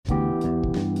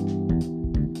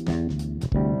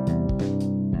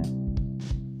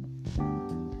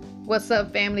What's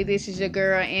up, family? This is your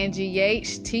girl, Angie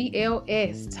H.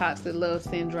 TLS, Toxic Love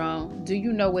Syndrome. Do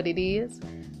you know what it is?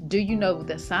 Do you know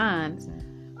the signs?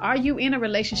 Are you in a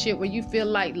relationship where you feel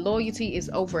like loyalty is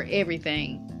over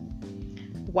everything?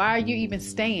 Why are you even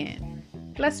staying?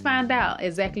 Let's find out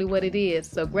exactly what it is.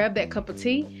 So grab that cup of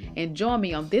tea and join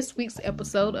me on this week's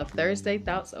episode of Thursday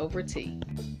Thoughts Over Tea.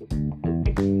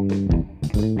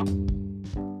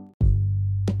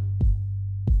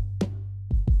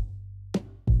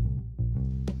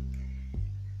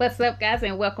 What's up, guys,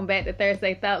 and welcome back to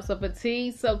Thursday Thoughts Over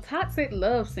Tea. So toxic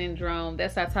love syndrome,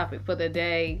 that's our topic for the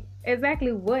day.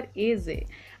 Exactly what is it?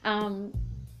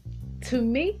 To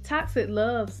me, toxic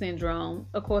love syndrome,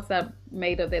 of course I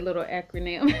made up that little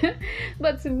acronym,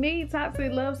 but to me,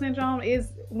 toxic love syndrome is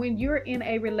when you're in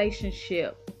a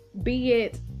relationship, be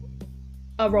it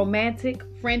a romantic,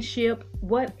 friendship,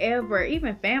 whatever,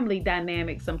 even family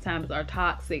dynamics sometimes are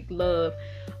toxic love.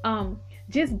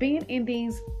 Just being in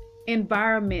these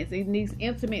environments, in these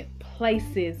intimate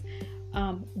places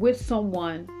with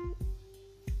someone,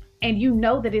 and you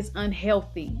know that it's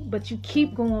unhealthy, but you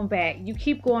keep going back,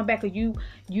 or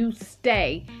you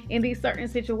stay in these certain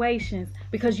situations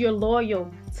because you're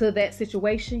loyal to that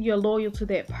situation, you're loyal to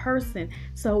that person.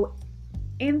 So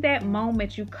in that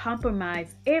moment, you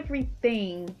compromise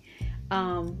everything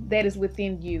that is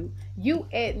within you. You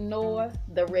ignore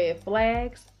the red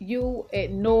flags, you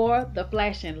ignore the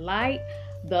flashing light,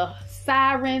 the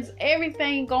sirens,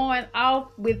 everything going off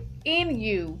within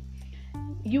you.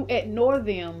 You ignore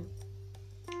them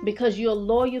because you're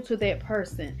loyal to that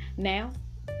person. Now,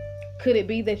 could it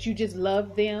be that you just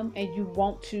love them and you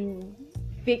want to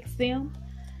fix them?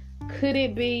 Could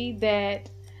it be that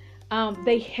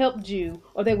they helped you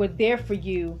or they were there for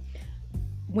you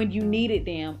when you needed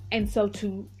them? And so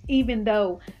even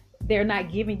though they're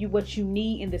not giving you what you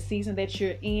need in the season that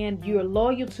you're in, you're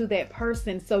loyal to that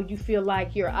person, so you feel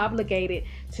like you're obligated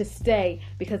to stay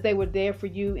because they were there for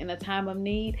you in a time of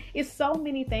need. It's so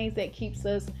many things that keeps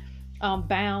us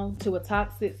bound to a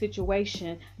toxic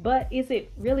situation, but is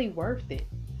it really worth it?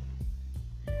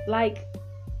 Like,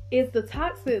 is the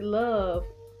toxic love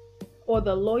or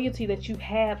the loyalty that you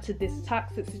have to this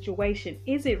toxic situation,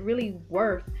 is it really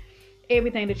worth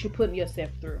everything that you're putting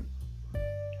yourself through?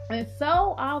 And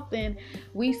so often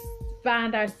we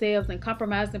find ourselves in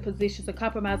compromising positions and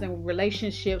compromising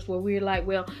relationships where we're like,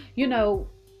 well,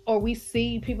 or we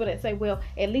see people that say, well,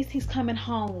 at least he's coming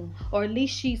home, or at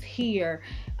least she's here.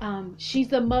 She's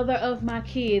the mother of my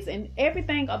kids, and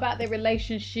everything about their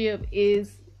relationship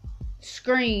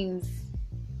screams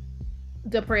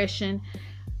depression,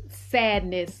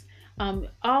 sadness,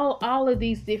 all of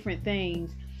these different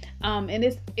things. And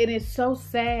it is so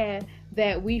sad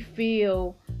that we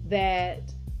feel that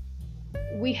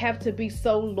we have to be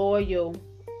so loyal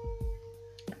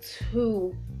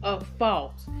to a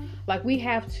fault. Like, we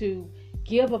have to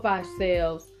give of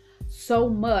ourselves so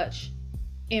much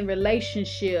in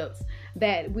relationships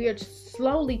that we're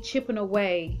slowly chipping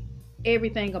away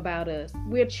everything about us.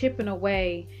 We're chipping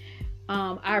away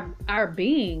our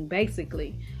being,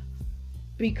 basically,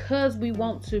 because we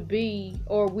want to be,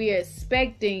 or we're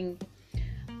expecting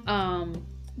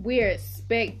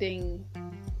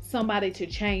somebody to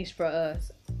change for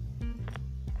us.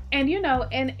 And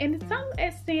and to some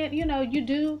extent,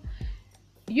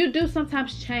 you do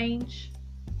sometimes change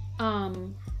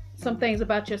some things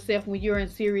about yourself when you're in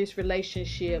serious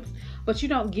relationships, but you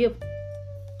don't give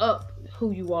up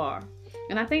who you are.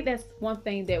 And I think that's one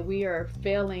thing that we are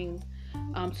failing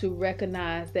to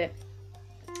recognize, that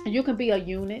you can be a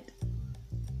unit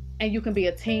and you can be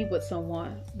a team with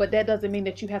someone, but that doesn't mean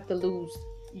that you have to lose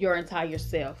your entire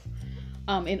self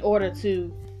in order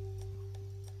to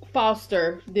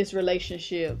foster this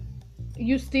relationship.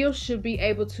 You still should be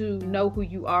able to know who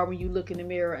you are when you look in the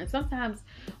mirror. And sometimes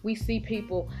we see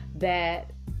people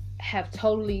that have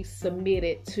totally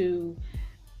submitted to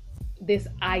this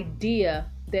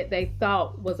idea that they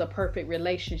thought was a perfect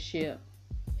relationship.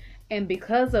 And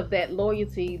because of that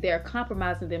loyalty, they're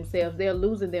compromising themselves. They're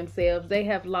losing themselves. They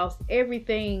have lost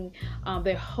everything,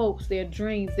 their hopes, their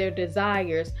dreams, their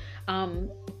desires.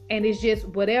 And it's just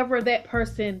whatever that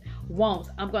person wants,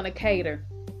 I'm going to cater.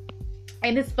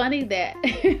 And it's funny that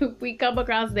we come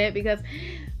across that because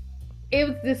it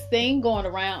was this thing going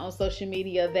around on social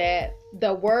media that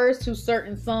the words to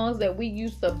certain songs that we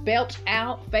used to belch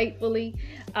out faithfully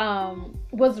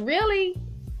was really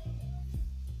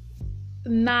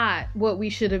not what we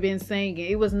should have been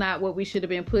singing. It was not what we should have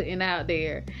been putting out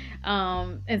there.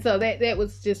 And so that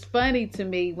was just funny to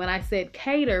me when I said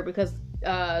cater, because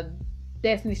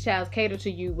Destiny's Child's Cater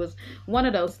to You was one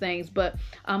of those things. But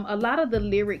a lot of the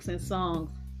lyrics and songs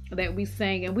that we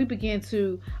sing, and we begin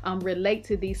to relate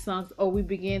to these songs, or we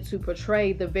begin to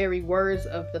portray the very words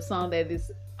of the song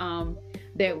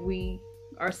that we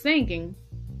are singing.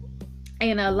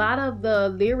 And a lot of the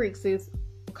lyrics is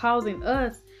causing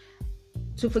us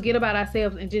to forget about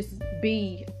ourselves and just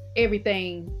be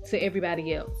everything to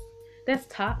everybody else. That's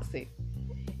toxic.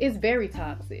 It's very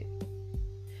toxic.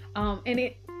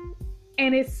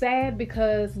 And it's sad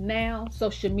because now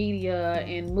social media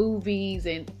and movies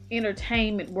and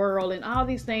entertainment world and all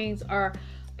these things are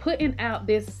putting out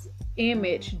this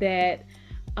image that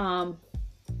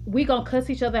we gonna cuss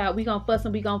each other out, we gonna fuss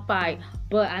and we gonna fight,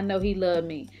 but I know he loved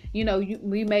me.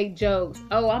 We make jokes.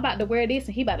 Oh, I'm about to wear this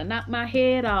and he about to knock my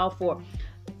head off, or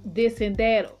this and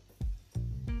that.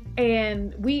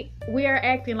 And we are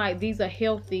acting like these are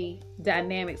healthy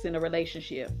dynamics in a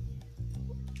relationship.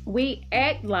 We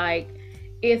act like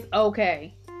it's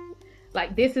okay.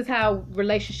 Like this is how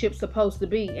relationships supposed to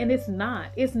be. And it's not.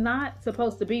 It's not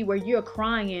supposed to be where you're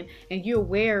crying and you're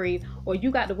worried, or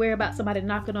you got to worry about somebody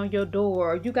knocking on your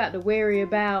door, or you got to worry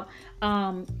about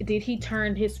did he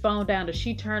turn his phone down, or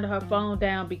she turned her phone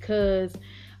down because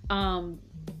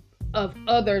of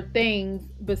other things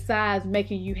besides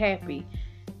making you happy.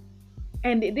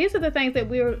 And these are the things that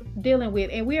we're dealing with,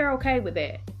 and we are okay with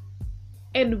that.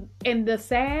 And the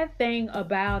sad thing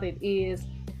about it is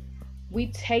we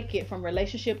take it from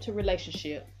relationship to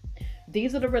relationship.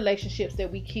 These are the relationships that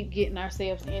we keep getting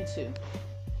ourselves into.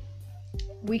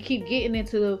 We keep getting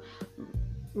into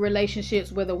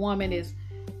relationships where the woman is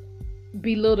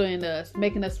belittling us,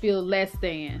 making us feel less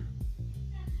than.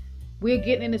 We're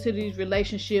getting into these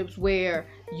relationships where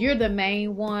you're the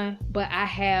main one, but I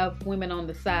have women on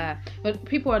the side. But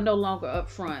people are no longer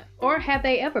upfront, or have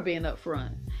they ever been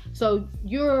upfront? So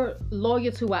you're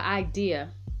loyal to an idea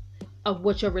of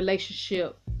what your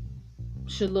relationship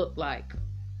should look like.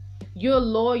 You're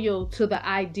loyal to the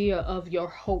idea of your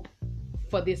hope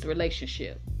for this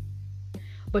relationship.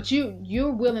 But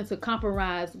you're willing to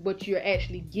compromise what you're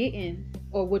actually getting,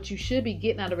 or what you should be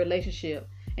getting out of a relationship,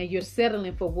 and you're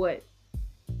settling for what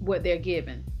they're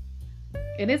giving.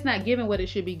 And it's not giving what it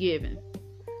should be given.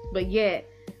 But yet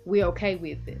we're okay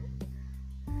with it.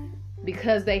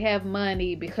 Because they have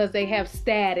money, because they have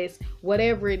status,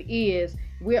 whatever it is,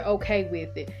 we're okay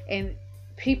with it. And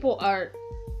people are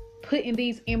putting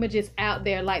these images out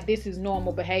there like this is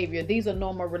normal behavior. These are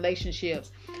normal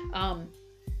relationships.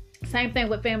 Same thing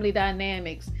with family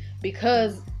dynamics.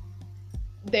 Because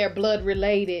they're blood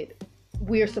related,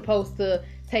 we're supposed to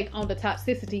take on the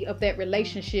toxicity of that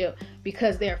relationship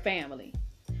because they're family.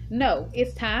 No,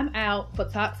 it's time out for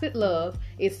toxic love.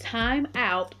 It's time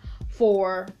out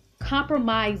for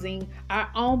compromising our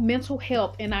own mental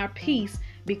health and our peace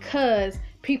because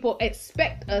people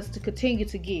expect us to continue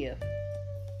to give.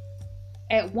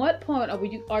 At what point are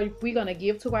we going to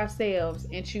give to ourselves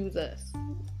and choose us?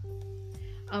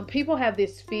 People have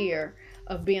this fear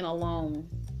of being alone,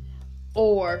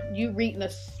 or you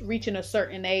reaching a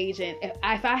certain age, and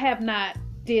if I have not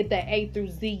did the A through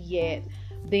Z yet,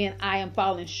 then I am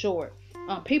falling short.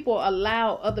 People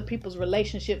allow other people's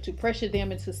relationship to pressure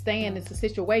them into staying into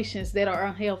situations that are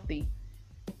unhealthy.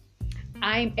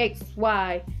 I'm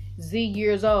XYZ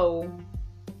years old.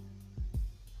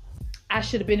 I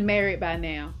should have been married by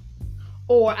now.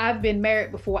 Or I've been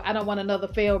married before. I don't want another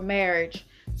failed marriage.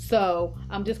 So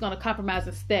I'm just going to compromise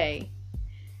and stay.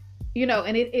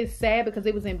 And it's sad because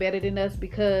it was embedded in us,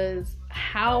 because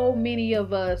how many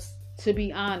of us, to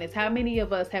be honest, how many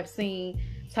of us have seen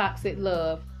toxic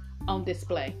love on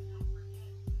display?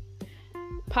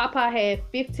 Papa had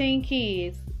 15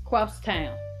 kids across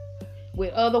town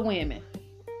with other women,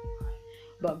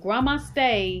 but Grandma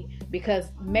stayed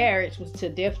because marriage was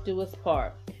till death do us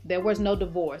part. There was no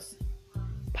divorce.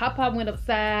 Papa went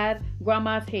upside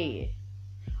Grandma's head.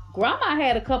 Grandma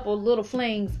had a couple little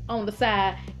flings on the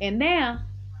side, and now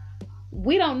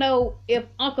we don't know if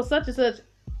Uncle such and such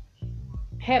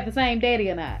have the same daddy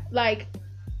or not.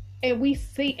 And we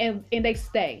see, and they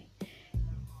stay.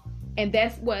 And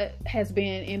that's what has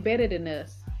been embedded in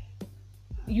us.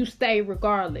 You stay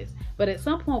regardless. But at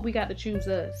some point, we got to choose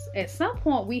us. At some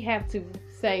point, we have to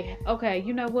say, okay,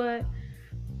 you know what?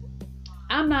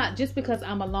 I'm not, just because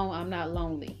I'm alone, I'm not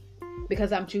lonely.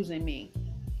 Because I'm choosing me.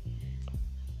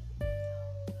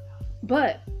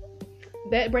 But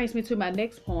that brings me to my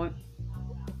next point.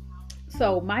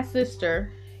 So my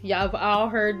sister, y'all have all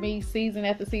heard me season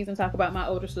after season talk about my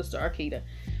older sister, Arkita.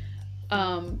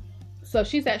 So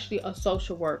she's actually a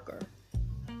social worker.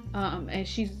 And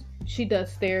she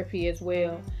does therapy as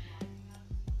well.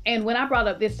 And when I brought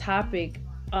up this topic,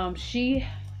 she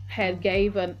had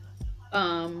gave an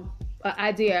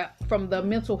idea from the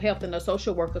mental health and the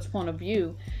social worker's point of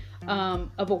view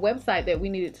of a website that we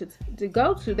needed to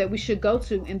go to, that we should go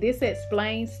to, and this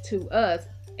explains to us.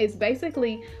 It's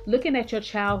basically looking at your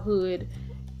childhood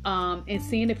and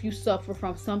seeing if you suffer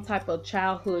from some type of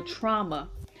childhood trauma,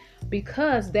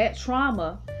 because that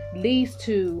trauma leads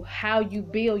to how you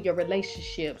build your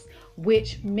relationships,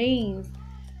 which means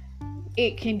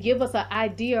it can give us an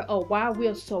idea of why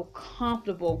we're so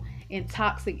comfortable in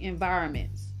toxic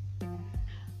environments.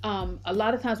 A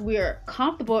lot of times we are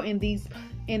comfortable in these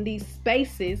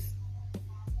spaces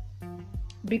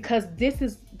because this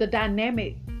is the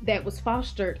dynamic that was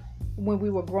fostered when we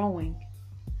were growing.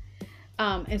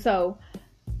 And so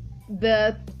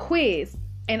the quiz,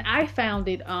 and I found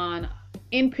it on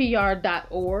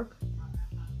npr.org,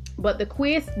 but the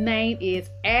quiz name is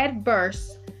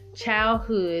Adverse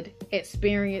Childhood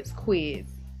Experience Quiz.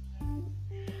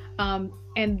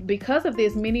 And because of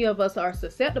this, many of us are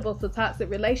susceptible to toxic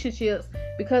relationships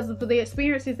because of the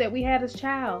experiences that we had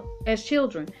as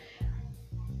children.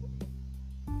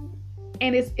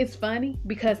 And it's funny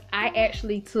because I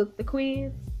actually took the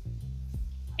quiz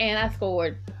and I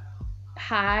scored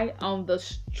high on the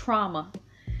trauma,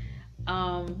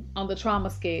 on the trauma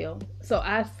scale. So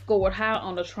I scored high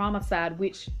on the trauma side,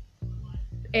 which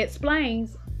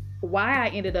explains why I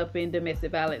ended up in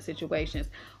domestic violence situations,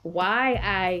 why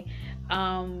I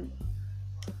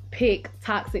pick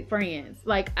toxic friends.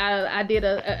 Like I did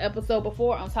a episode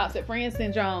before on toxic friend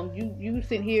syndrome. You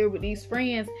sit here with these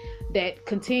friends that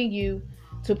continue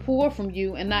to pour from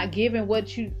you and not giving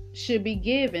what you should be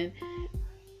given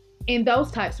in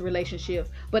those types of relationships.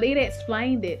 But it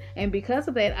explained it, and because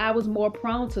of that, I was more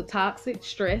prone to toxic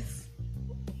stress.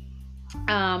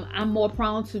 I'm more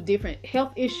prone to different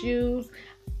health issues,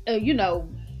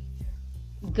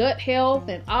 gut health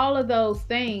and all of those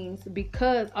things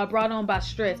because are brought on by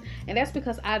stress. And that's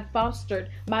because I fostered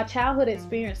my childhood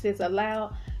experiences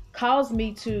caused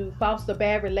me to foster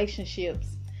bad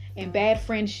relationships and bad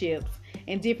friendships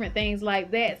and different things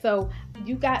like that. So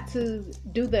you got to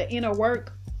do the inner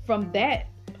work from that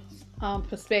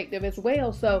perspective as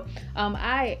well. So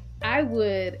I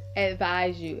would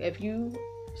advise you, if you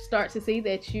start to see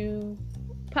that you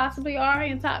possibly are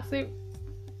in toxic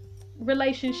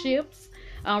relationships,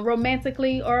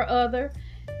 romantically or other,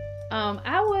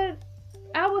 I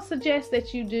would suggest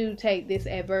that you do take this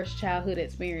Adverse Childhood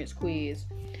Experience Quiz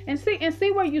and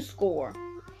see where you score.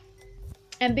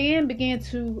 And then begin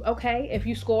to, okay, if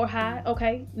you score high,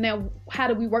 okay, now how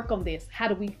do we work on this? How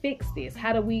do we fix this?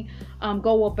 How do we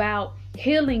go about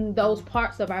healing those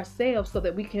parts of ourselves so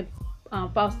that we can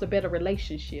foster better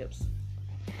relationships?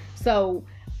 So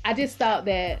I just thought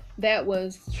that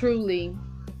was truly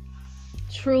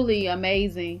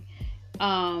amazing.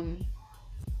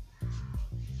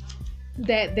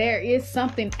 That there is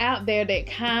something out there that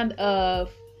kind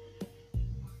of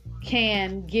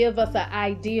can give us an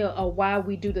idea of why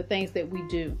we do the things that we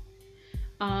do.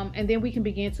 And then we can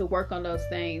begin to work on those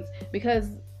things, because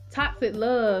toxic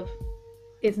love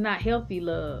is not healthy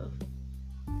love.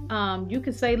 You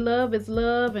can say love is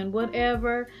love and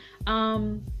whatever,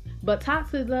 but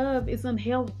toxic love is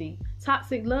unhealthy.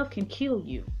 Toxic love can kill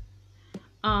you.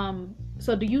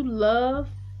 So do you love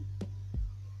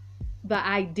the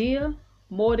idea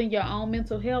more than your own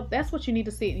mental health? That's what you need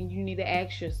to sit and you need to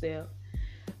ask yourself.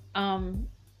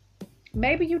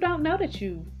 Maybe you don't know that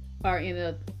you are in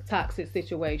a toxic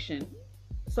situation.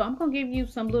 So I'm going to give you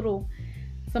some little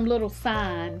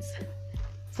signs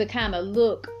to kind of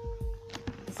look,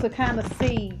 to kind of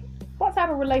see what type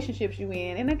of relationships you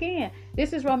in. And again,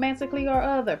 this is romantically or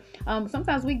other.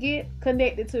 Sometimes we get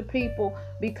connected to people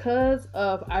because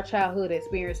of our childhood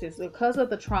experiences, because of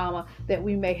the trauma that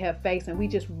we may have faced, and we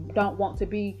just don't want to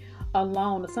be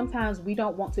alone. Sometimes we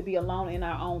don't want to be alone in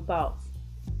our own thoughts.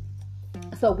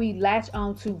 So we latch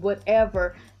on to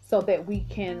whatever so that we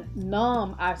can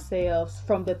numb ourselves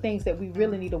from the things that we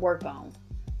really need to work on.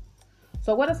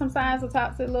 So what are some signs of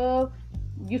toxic love?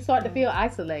 You start to feel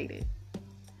isolated.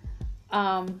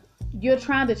 You're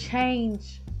trying to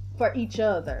change for each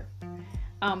other.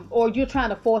 Or you're trying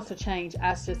to force a change,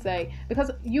 I should say, because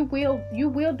you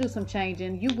will do some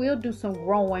changing, you will do some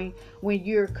growing when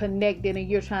you're connected and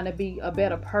you're trying to be a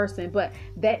better person. But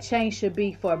that change should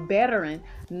be for bettering,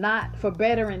 not for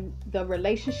bettering the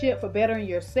relationship, for bettering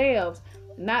yourselves.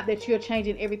 Not that you're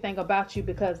changing everything about you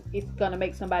because it's going to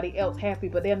make somebody else happy,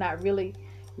 but they're not really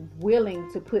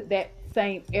willing to put that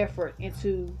same effort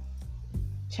into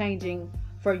changing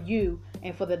for you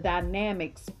and for the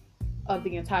dynamics of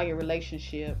the entire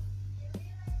relationship.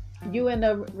 You in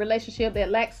a relationship that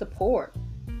lacks support,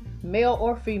 male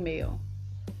or female.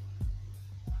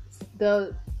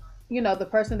 The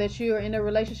person that you're in a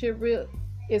relationship with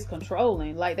is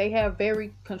controlling. Like, they have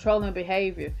very controlling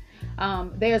behavior.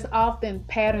 There's often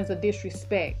patterns of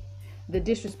disrespect. The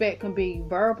disrespect can be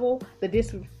verbal. The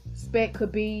disrespect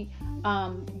could be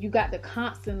you got to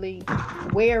constantly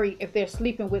wary if they're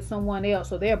sleeping with someone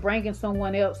else, or they're bringing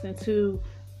someone else into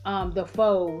the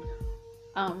fold.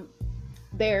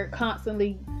 They're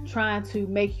constantly trying to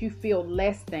make you feel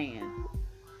less than,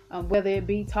 whether it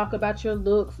be talk about your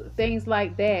looks, things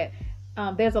like that.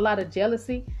 There's a lot of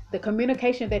jealousy. The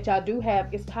communication that y'all do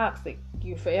have is toxic.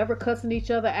 You're forever cussing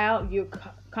each other out. You're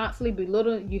constantly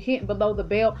belittling. You're hitting below the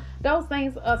belt. Those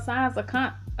things are signs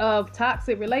of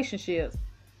toxic relationships.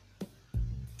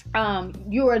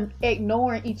 You're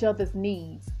ignoring each other's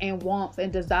needs and wants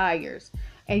and desires,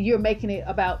 and you're making it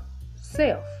about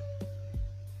self.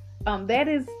 That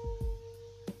is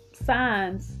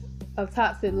signs of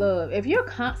toxic love. If you're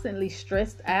constantly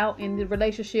stressed out in the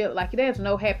relationship, like, there's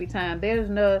no happy time, there's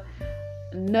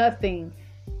nothing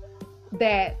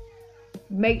that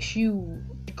makes you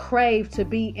crave to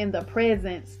be in the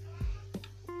presence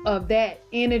of that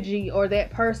energy or that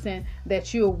person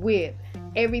that you're with.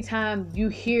 Every time you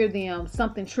hear them,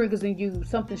 something triggers in you,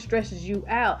 something stresses you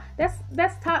out.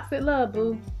 That's toxic love,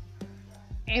 boo.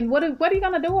 And what are you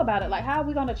gonna do about it? Like, how are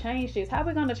we gonna change this? How are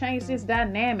we gonna change this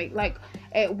dynamic? Like,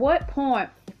 at what point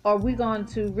are we going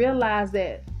to realize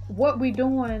that what we're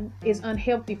doing is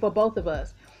unhealthy for both of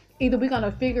us? Either we're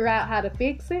gonna figure out how to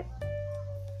fix it,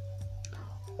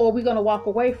 or we're gonna walk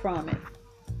away from it,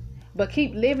 but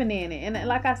keep living in it. And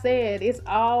like I said, it's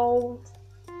all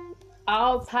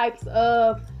types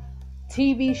of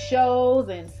TV shows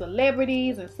and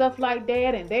celebrities and stuff like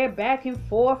that, and they're back and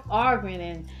forth arguing,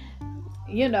 and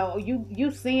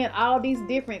you seeing all these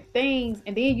different things,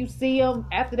 and then you see them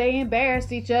after they embarrass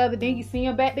each other, then you see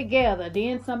them back together,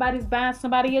 then somebody's buying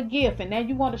somebody a gift, and now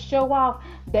you want to show off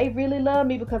they really love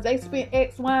me because they spent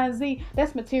X, Y, and Z.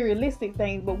 That's materialistic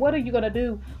things. But what are you going to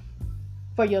do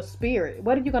for your spirit?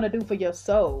 What are you going to do for your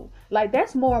soul? Like,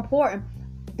 that's more important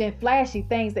than flashy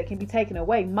things that can be taken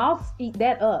away. Moths eat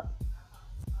that up.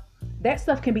 That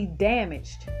stuff can be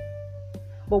damaged.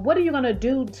 But what are you going to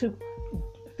do to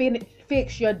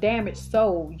fix your damaged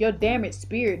soul, your damaged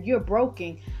spirit? You're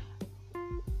broken,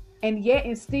 and yet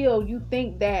and still you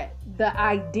think that the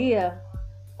idea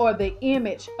or the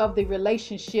image of the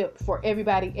relationship for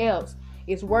everybody else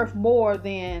is worth more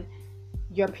than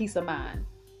your peace of mind.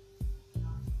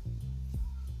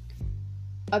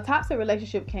 A toxic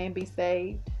relationship can be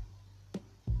saved,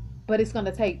 but it's going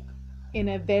to take an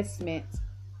investment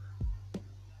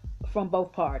from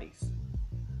both parties.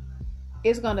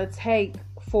 It's going to take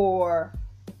for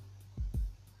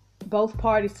both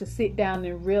parties to sit down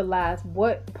and realize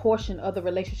what portion of the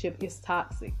relationship is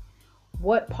toxic,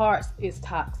 what parts is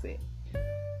toxic.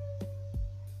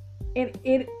 And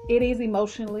it is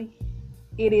emotionally,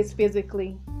 it is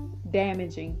physically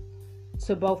damaging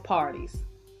to both parties.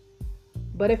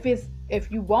 But if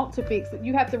you want to fix it,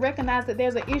 you have to recognize that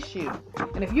there's an issue.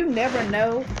 And if you never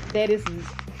know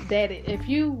if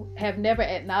you have never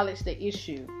acknowledged the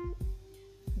issue,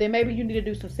 then maybe you need to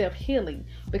do some self-healing.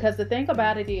 Because the thing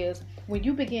about it is, when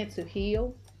you begin to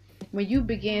heal, when you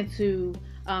begin to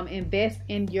invest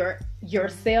in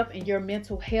yourself and your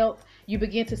mental health, you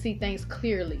begin to see things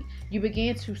clearly. You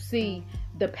begin to see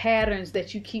the patterns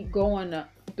that you keep going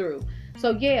through.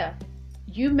 So yeah,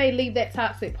 you may leave that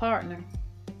toxic partner,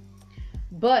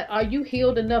 but are you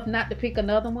healed enough not to pick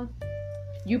another one?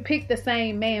 You pick the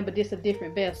same man, but just a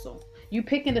different vessel. You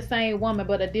picking the same woman,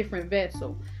 but a different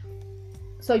vessel.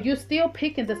 So you're still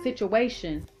picking the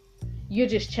situation. You're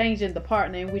just changing the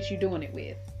partner in which you're doing it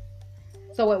with.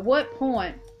 So at what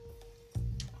point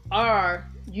are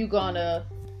you gonna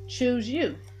choose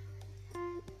you?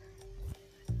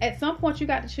 At some point you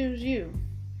got to choose you,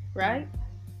 right?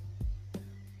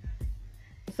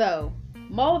 So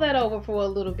mull that over for a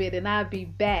little bit, and I'll be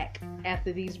back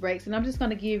after these breaks. And I'm just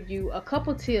gonna give you a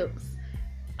couple tips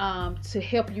to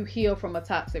help you heal from a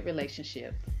toxic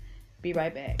relationship. Be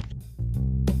right back.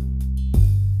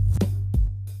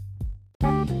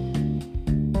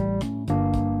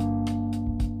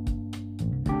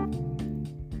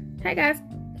 Hey guys,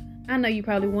 I know you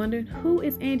probably wondered, who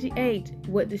is Angie H?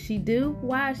 What does she do?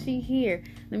 Why is she here?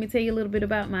 Let me tell you a little bit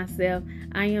about myself.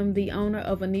 I am the owner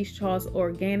of Anish Charles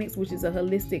Organics, which is a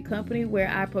holistic company where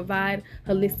I provide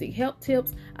holistic health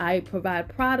tips. I provide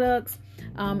products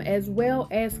as well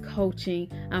as coaching.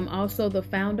 I'm also the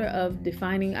founder of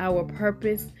Defining Our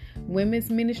Purpose Women's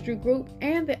Ministry Group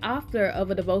and the author of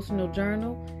a devotional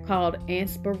journal called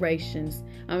Inspirations.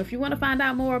 If you want to find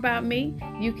out more about me,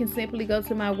 you can simply go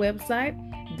to my website,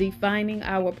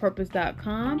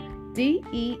 definingourpurpose.com,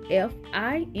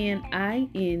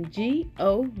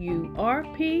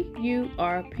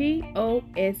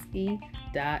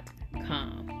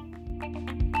 DEFININGURPURPOSE.com.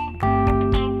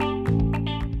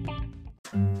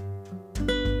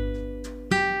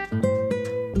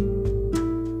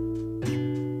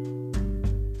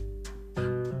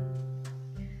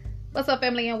 What's up,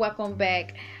 family, and welcome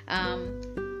back. I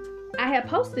had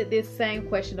posted this same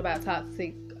question about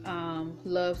toxic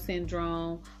love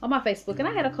syndrome on my Facebook, and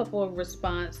I had a couple of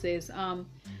responses.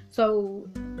 So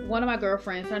one of my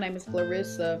girlfriends, her name is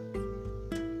Clarissa,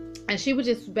 and she was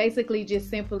just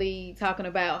simply talking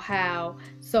about how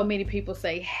so many people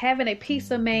say having a piece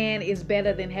of man is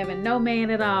better than having no man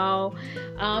at all.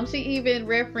 She even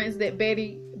referenced that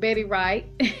Betty Wright.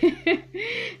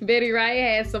 Betty Wright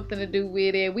has something to do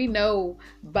with it. We know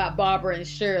about Barbara and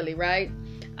Shirley, right?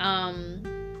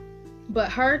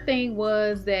 But her thing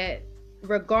was that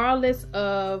regardless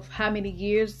of how many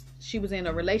years she was in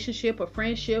a relationship, a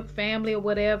friendship, family, or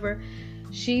whatever,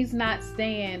 she's not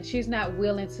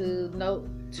willing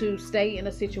to stay in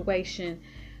a situation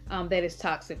that is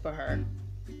toxic for her.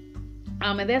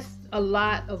 And that's a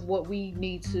lot of what we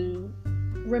need to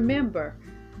remember.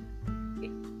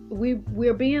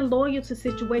 We're being loyal to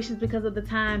situations because of the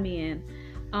time in.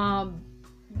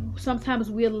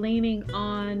 Sometimes we're leaning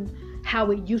on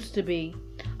how it used to be.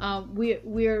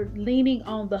 We're leaning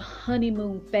on the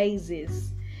honeymoon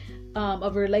phases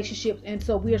of relationships, and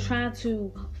so we're trying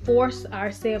to force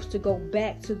ourselves to go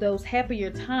back to those happier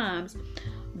times,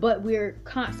 but we're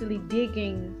constantly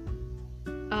digging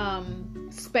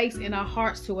space in our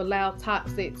hearts to allow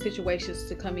toxic situations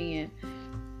to come in.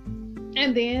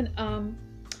 And then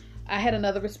I had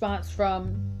another response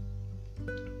from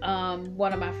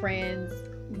one of my friends,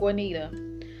 Juanita.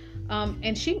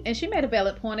 And she made a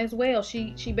valid point as well.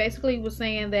 She basically was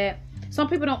saying that some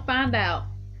people don't find out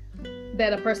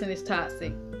that a person is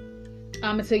toxic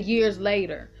until years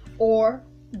later, or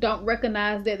don't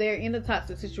recognize that they're in a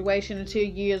toxic situation until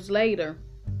years later.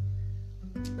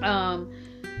 And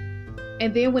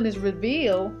then when it's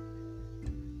revealed,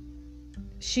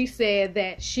 she said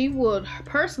that she would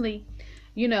personally,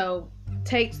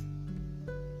 take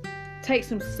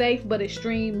some safe but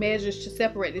extreme measures to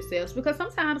separate themselves, because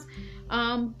sometimes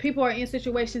people are in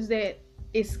situations that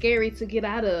it's scary to get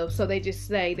out of, so they just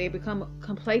stay. They become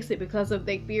complacent because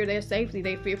they fear their safety,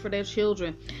 they fear for their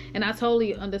children, and I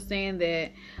totally understand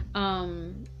that.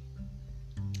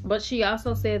 But she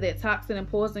also said that toxin and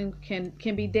poison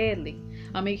can be deadly.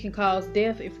 It can cause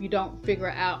death if you don't figure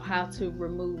out how to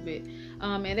remove it,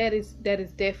 and that is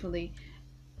definitely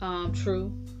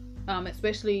true.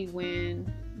 Especially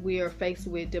when we are faced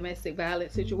with domestic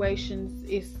violence situations,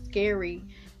 it's scary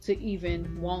to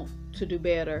even want to do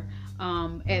better.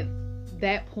 At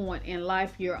that point in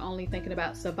life, you're only thinking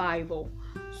about survival.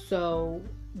 So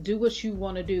do what you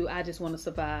want to do. I just want to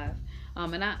survive.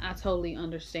 And I totally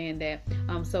understand that.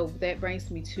 So that brings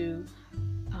me to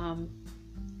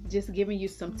just giving you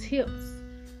some tips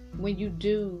when you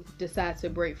do decide to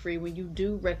break free, when you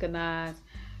do recognize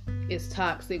it's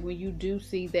toxic, when you do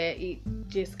see that it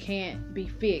just can't be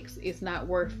fixed, it's not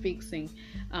worth fixing.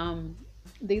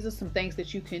 These are some things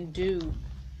that you can do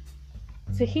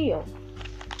to heal.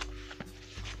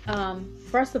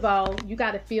 First of all, you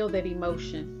got to feel that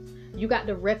emotion. You got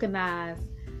to recognize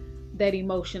that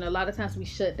emotion. A lot of times we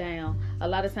shut down. A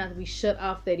lot of times we shut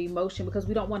off that emotion because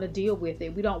we don't want to deal with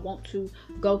it. We don't want to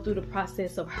go through the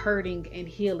process of hurting and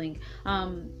healing.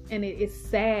 And it's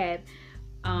sad.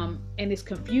 And it's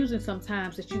confusing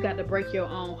sometimes that you got to break your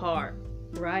own heart,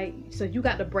 right? So you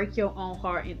got to break your own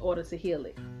heart in order to heal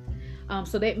it.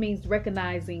 So that means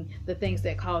recognizing the things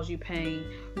that cause you pain,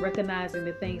 recognizing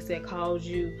the things that cause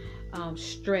you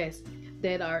stress,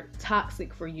 that are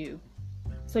toxic for you.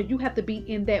 So you have to be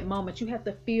in that moment. You have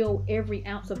to feel every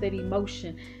ounce of that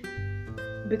emotion,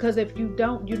 because if you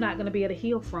don't, you're not going to be able to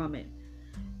heal from it.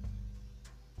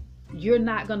 You're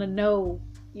not going to know,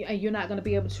 and you're not going to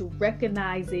be able to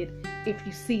recognize it if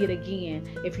you see it again.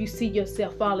 If you see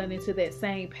yourself falling into that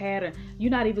same pattern,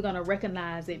 you're not even going to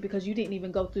recognize it because you didn't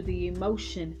even go through the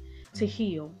emotion to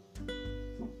heal.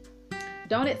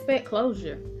 Don't expect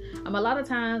closure. A lot of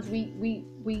times we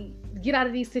get out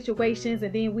of these situations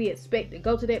and then we expect to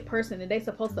go to that person and they're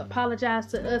supposed to apologize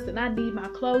to us and I need my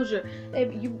closure.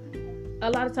 A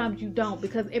lot of times you don't,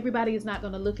 because everybody is not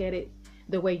going to look at it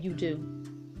the way you do.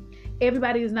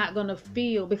 Everybody is not going to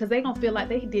feel, because they're going to feel like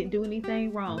they didn't do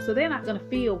anything wrong. So they're not going to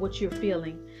feel what you're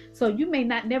feeling. So you may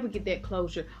not never get that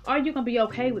closure. Are you going to be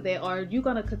okay with that? Or are you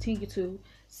going to continue to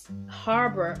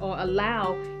harbor or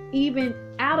allow, even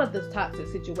out of this toxic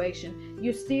situation,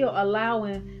 you're still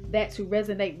allowing that to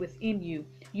resonate within you.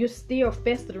 You're still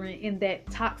festering in that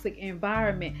toxic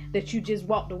environment that you just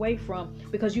walked away from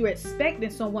because you're expecting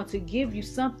someone to give you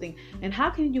something. And how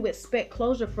can you expect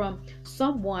closure from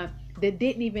someone that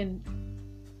didn't even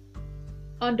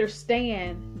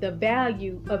understand the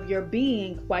value of your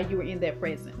being while you were in that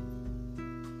present?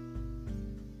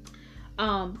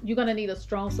 You're going to need a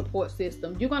strong support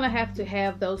system. You're going to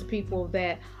have those people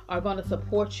that are going to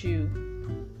support you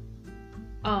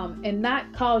and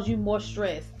not cause you more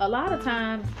stress. A lot of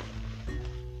times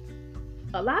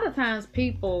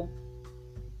people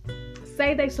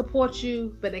say they support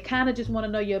you, but they kind of just want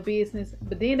to know your business,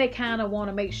 but then they kind of want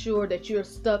to make sure that you're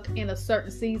stuck in a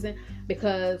certain season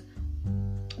because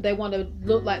they want to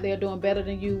look like they're doing better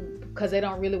than you because they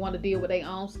don't really want to deal with their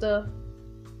own stuff.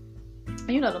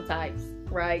 You know them types,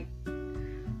 right?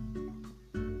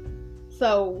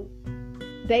 So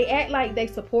they act like they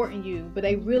supporting you, but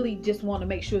they really just want to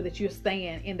make sure that you're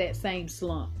staying in that same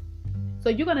slump. So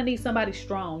you're going to need somebody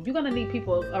strong. You're going to need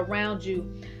people around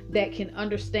you that can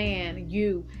understand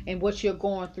you and what you're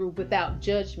going through without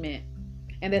judgment.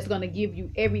 And that's going to give you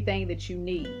everything that you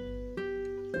need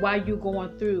while you're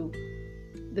going through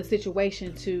the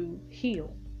situation to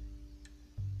heal.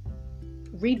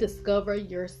 Rediscover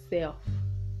yourself.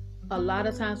 A lot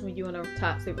of times when you're in a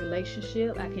toxic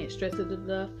relationship, I can't stress it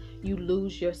enough, you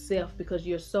lose yourself because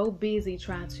you're so busy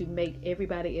trying to make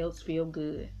everybody else feel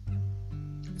good.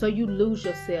 So you lose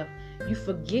yourself. You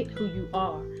forget who you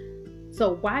are.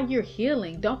 So while you're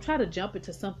healing, don't try to jump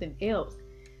into something else.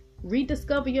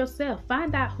 Rediscover yourself.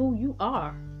 Find out who you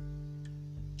are.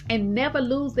 And never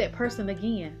lose that person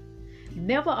again.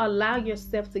 Never allow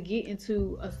yourself to get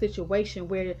into a situation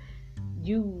where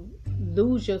you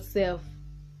lose yourself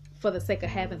for the sake of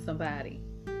having somebody.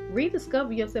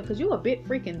 Rediscover yourself because you're a big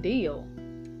freaking deal.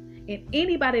 And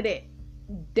anybody that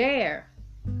dare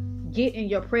get in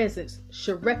your presence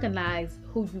should recognize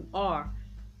who you are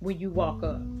when you walk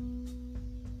up.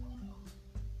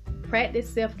 Practice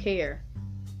self-care.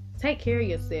 Take care of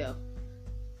yourself.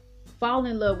 Fall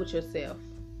in love with yourself.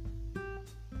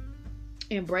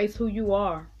 Embrace who you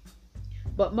are.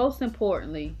 But most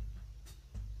importantly,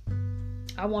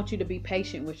 I want you to be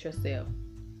patient with yourself.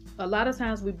 A lot of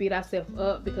times we beat ourselves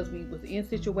up because we was in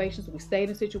situations, we stayed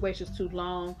in situations too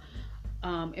long,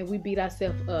 and we beat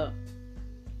ourselves up.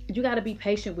 You got to be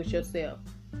patient with yourself.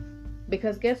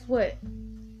 Because guess what?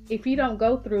 If you don't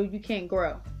go through, you can't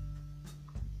grow.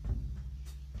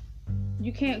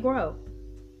 You can't grow.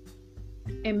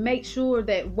 And make sure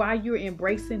that while you're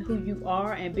embracing who you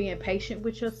are and being patient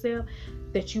with yourself,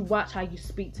 that you watch how you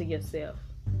speak to yourself.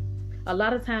 A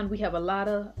lot of times we have a lot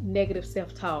of negative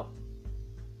self-talk.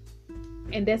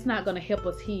 And that's not going to help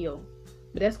us heal.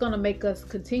 But that's going to make us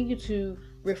continue to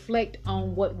reflect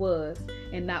on what was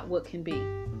and not what can be.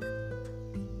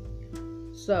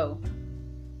 So,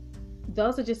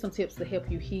 those are just some tips to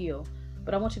help you heal.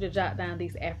 But I want you to jot down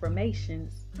these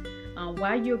affirmations.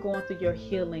 While you're going through your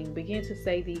healing, begin to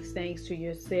say these things to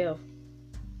yourself.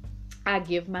 I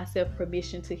give myself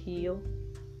permission to heal.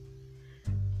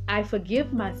 I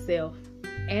forgive myself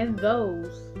and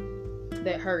those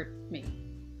that hurt me.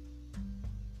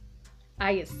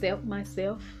 I accept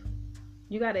myself.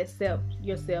 You got to accept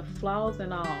yourself, flaws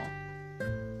and all.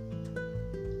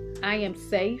 I am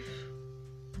safe.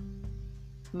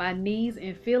 My needs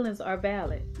and feelings are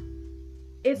valid.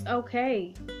 It's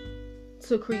okay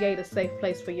to create a safe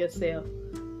place for yourself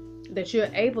that you're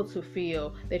able to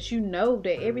feel, that you know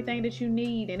that everything that you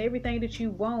need and everything that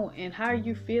you want and how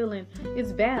you're feeling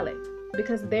is valid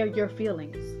because they're your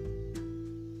feelings.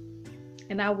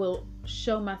 And I will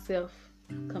show myself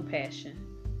compassion.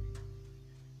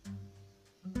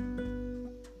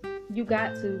 You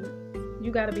got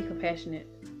to be compassionate,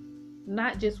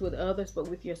 not just with others, but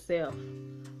with yourself.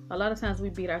 A lot of times we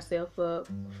beat ourselves up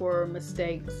for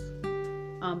mistakes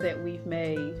that we've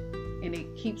made, and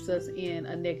it keeps us in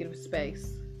a negative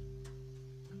space.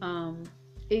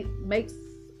 It makes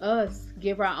us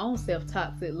give our own self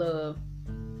toxic love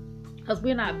because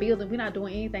we're not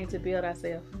doing anything to build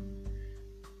ourselves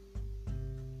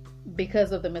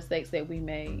because of the mistakes that we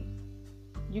made.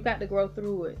 You got to grow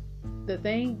through it. The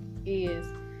thing is,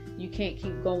 you can't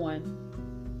keep going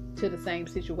to the same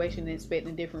situation and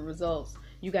expecting different results.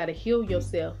 You got to heal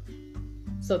yourself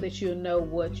so that you'll know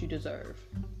what you deserve.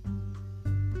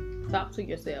 Talk to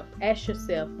yourself. Ask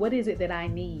yourself, what is it that I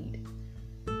need?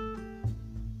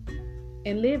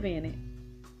 And live in it.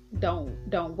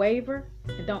 Don't waver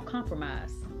and don't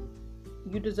compromise.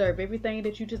 You deserve everything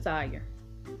that you desire.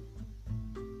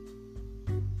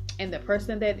 And the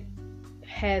person that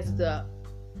has the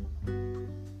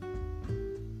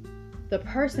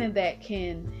person that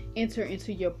can enter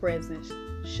into your presence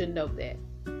should know that.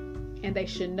 And they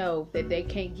should know that they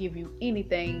can't give you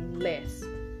anything less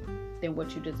than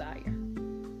what you desire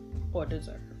or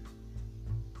deserve.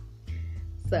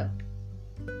 So,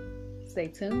 stay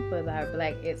tuned for our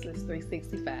Black Excellence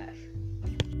 365.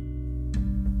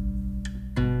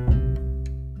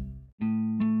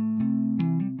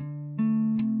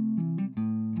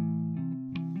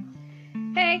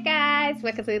 Hey guys,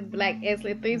 welcome to Black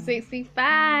Excellence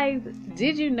 365.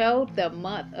 Did you know the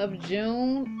month of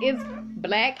June is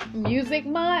Black Music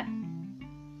Month?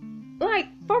 Like,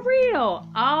 for real,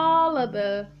 all of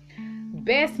the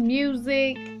best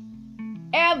music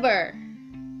ever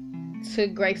to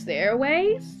grace the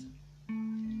airways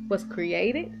was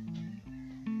created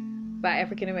by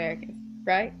African Americans,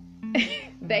 right?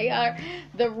 They are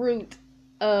the root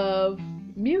of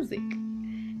music.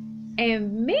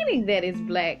 And meaning that it's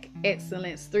Black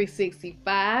Excellence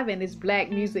 365 and it's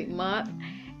Black Music Month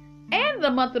and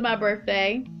the month of my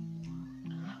birthday.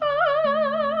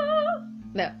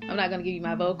 No, I'm not going to give you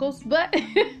my vocals, but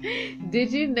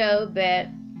did you know that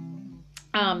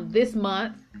this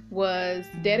month was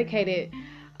dedicated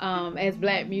as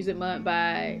Black Music Month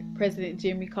by President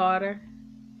Jimmy Carter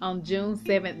on June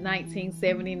 7th,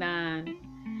 1979.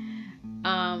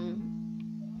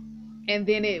 And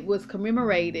then it was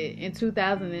commemorated in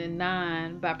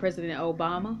 2009 by President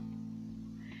Obama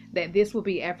that this will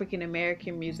be African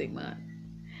American Music Month.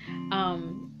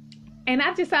 And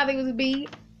I just thought it would be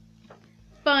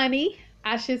funny,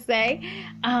 I should say.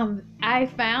 I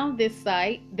found this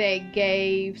site that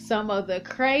gave some of the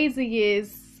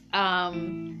craziest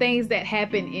things that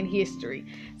happened in history.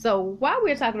 So while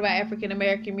we're talking about African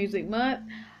American Music Month,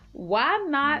 why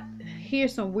not hear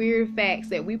some weird facts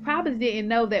that we probably didn't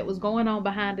know that was going on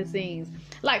behind the scenes?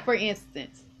 Like, for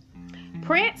instance,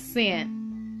 Prince sent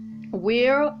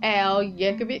Weird Al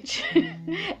Yankovic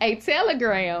a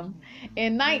telegram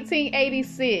in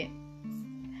 1986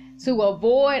 to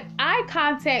avoid eye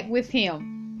contact with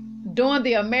him during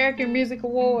the American Music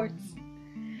Awards.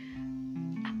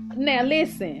 Now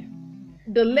listen,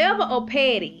 the level of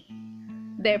petty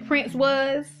that Prince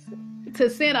was to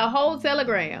send a whole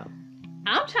telegram.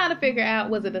 I'm trying to figure out,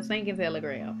 was it a sinking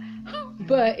telegram?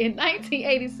 But in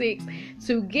 1986,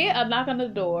 to get a knock on the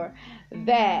door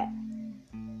that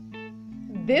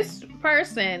this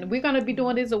person, we're going to be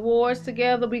doing these awards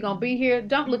together, we're going to be here,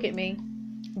 don't look at me,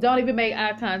 don't even make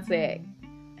eye contact,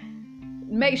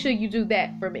 make sure you do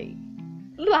that for me.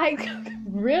 Like,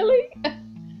 really?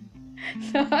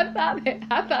 So I thought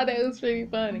that was pretty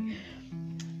funny.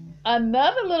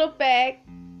 Another little fact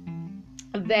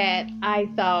that I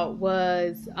thought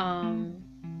was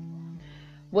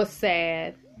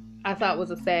sad. I thought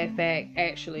was a sad fact,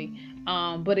 actually.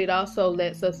 But it also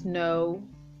lets us know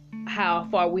how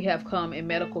far we have come in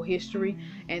medical history,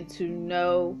 and to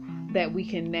know that we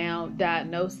can now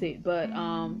diagnose it. But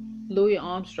Louis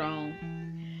Armstrong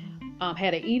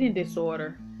had an eating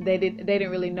disorder. They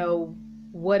didn't really know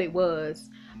what it was,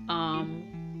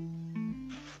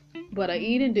 but an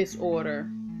eating disorder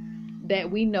that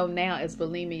we know now as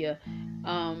bulimia,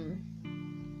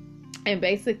 and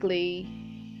basically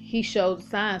he showed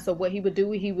signs. So what he would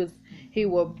do, he would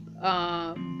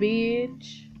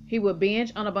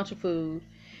binge on a bunch of food,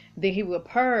 then he would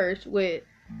purge with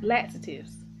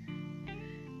laxatives,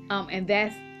 and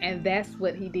that's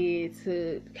what he did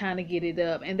to kind of get it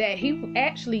up. And that he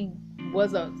actually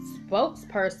was a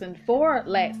spokesperson for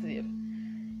laxative.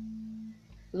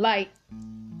 Like,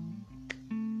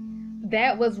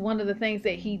 that was one of the things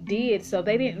that he did. So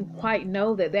they didn't quite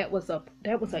know that was an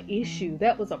issue,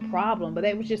 that was a problem, but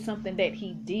that was just something that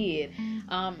he did.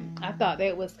 I thought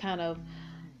that was kind of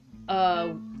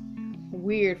a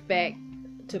weird fact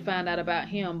to find out about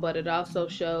him, but it also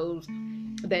shows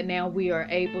that now we are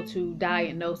able to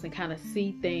diagnose and kind of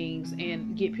see things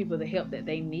and get people the help that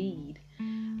they need.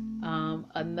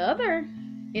 Another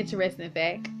interesting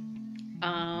fact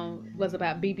was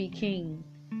about B.B. King.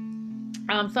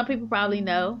 Some people probably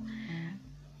know,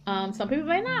 some people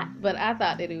may not, but I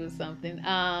thought that it was something.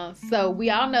 So we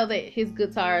all know that his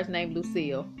guitar is named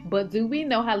Lucille, but do we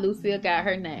know how Lucille got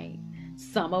her name?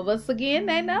 Some of us, again,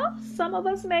 may know, some of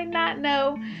us may not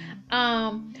know.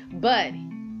 But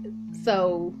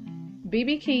so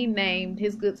B.B. King named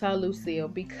his guitar Lucille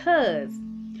because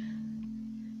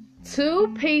two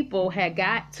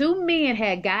men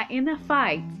had got in a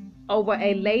fight over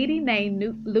a lady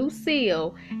named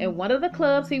Lucille in one of the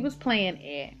clubs he was playing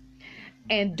at.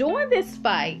 And during this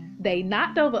fight, they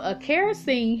knocked over a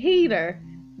kerosene heater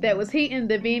that was heating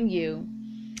the venue,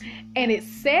 and it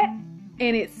set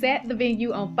the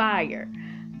venue on fire.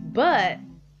 But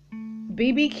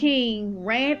BB King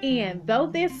ran in,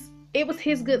 it was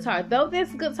his guitar. Though this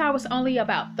guitar was only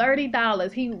about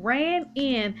 $30, he ran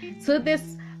in to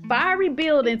this fiery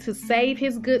building to save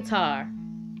his guitar.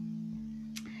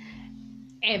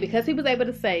 And because he was able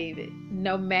to save it,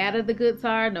 no matter the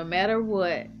guitar, no matter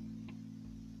what,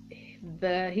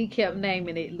 he kept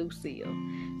naming it Lucille.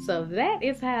 So that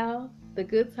is how the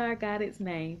guitar got its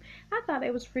name. I thought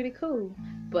it was pretty cool.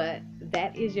 But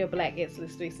that is your Black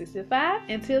Excellence 365.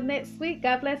 Until next week,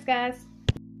 God bless, guys.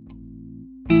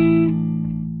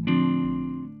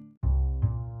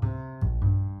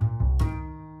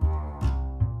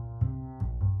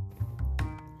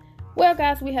 Well,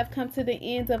 guys, we have come to the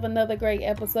end of another great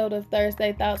episode of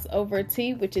Thursday Thoughts Over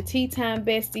Tea with your tea time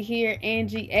bestie here,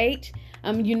 Angie H.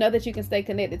 You know that you can stay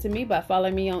connected to me by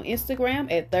following me on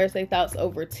Instagram at Thursday Thoughts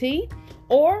Over Tea,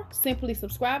 or simply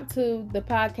subscribe to the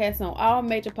podcast on all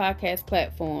major podcast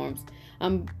platforms.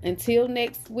 Until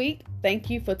next week, thank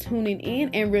you for tuning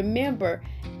in, and remember,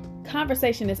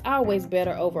 conversation is always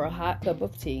better over a hot cup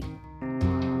of tea.